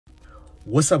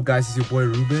What's up, guys? It's your boy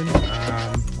Reuben.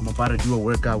 I'm about to do a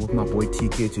workout with my boy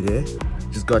TK today.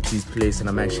 Just got to his place and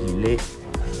I'm actually late.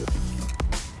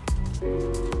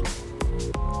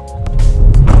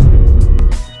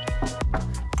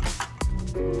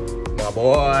 My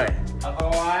boy.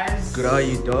 Otherwise, Good, how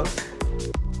you, dog?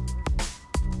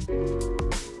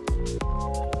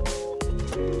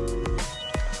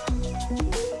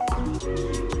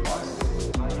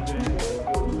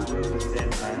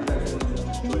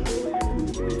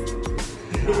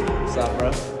 What's up,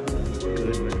 bro?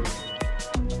 Good, man.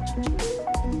 What's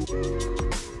up, bro?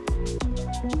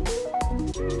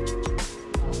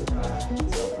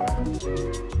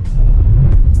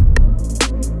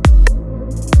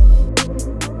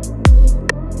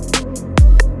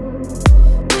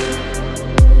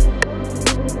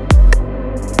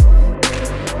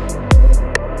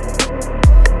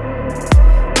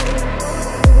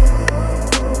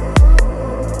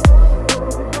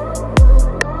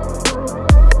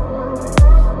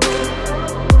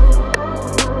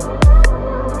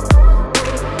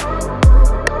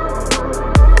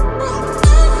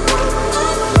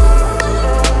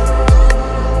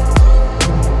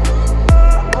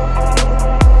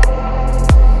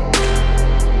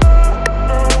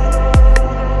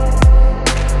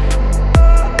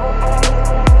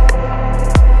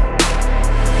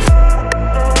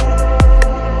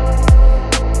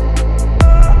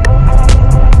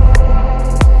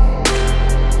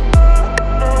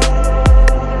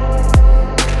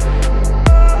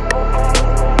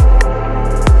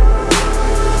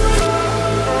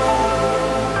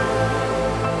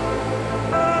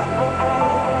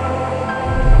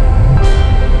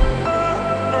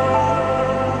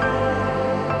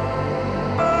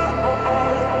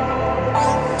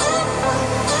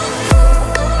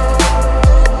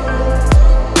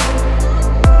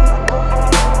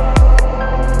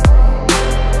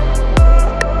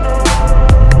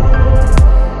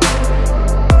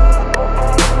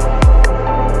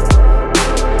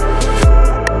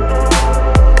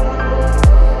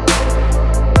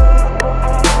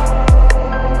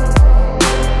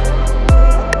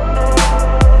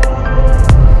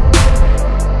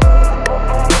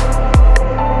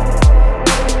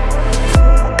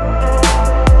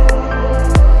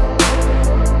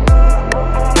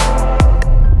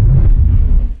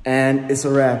 And it's a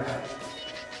wrap.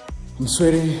 I'm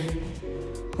sweating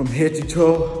from head to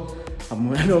toe. I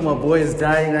know my boy is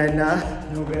dying right now.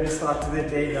 no better start to the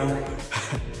day, dog.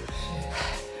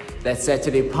 That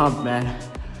Saturday pump, man.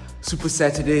 Super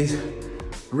Saturdays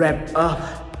wrapped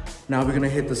up. Now we're gonna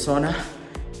hit the sauna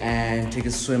and take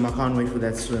a swim. I can't wait for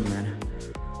that swim, man.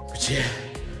 But yeah,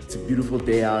 it's a beautiful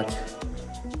day out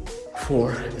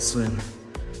for a swim.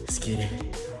 Let's get it.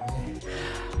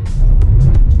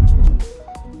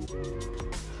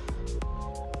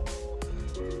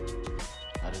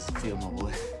 How does it feel, my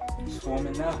boy? It's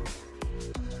warming up.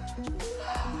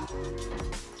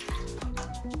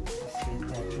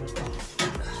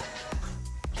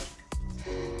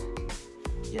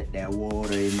 Get that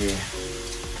water in there.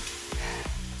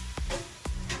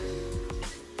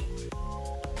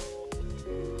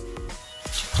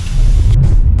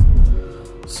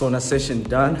 Sauna session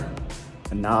done.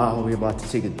 And now we're about to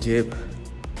take a dip.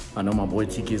 I know my boy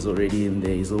TK is already in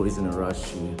there. He's always in a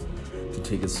rush to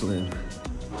take a swim.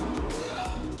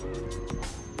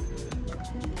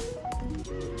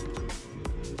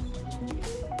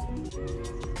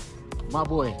 My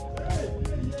boy.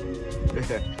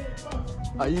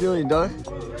 How you doing, dog?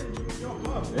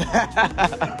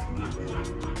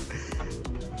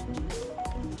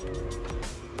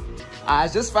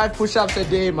 It's just 5 push-ups a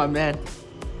day, my man.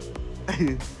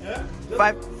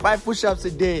 five push-ups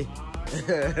a day.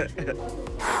 I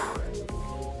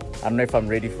don't know if I'm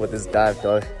ready for this dive,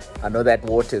 dog. I know that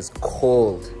water is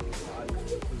cold.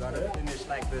 We gotta finish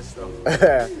like this, though.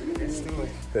 Let's do it.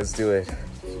 Let's do it.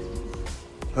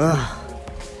 I'm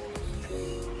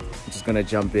just gonna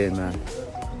jump in, man.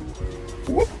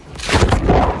 Whoop.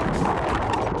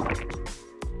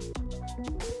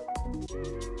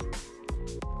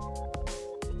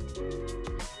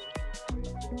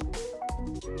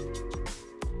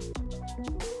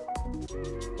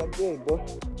 Jump in, boy.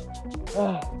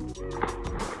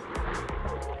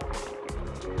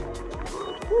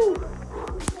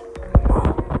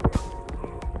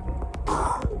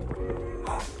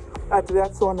 After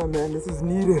that sauna, man, this is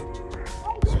needed.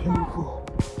 It's beautiful.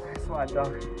 That's why,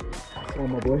 dog. Come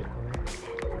on, my boy.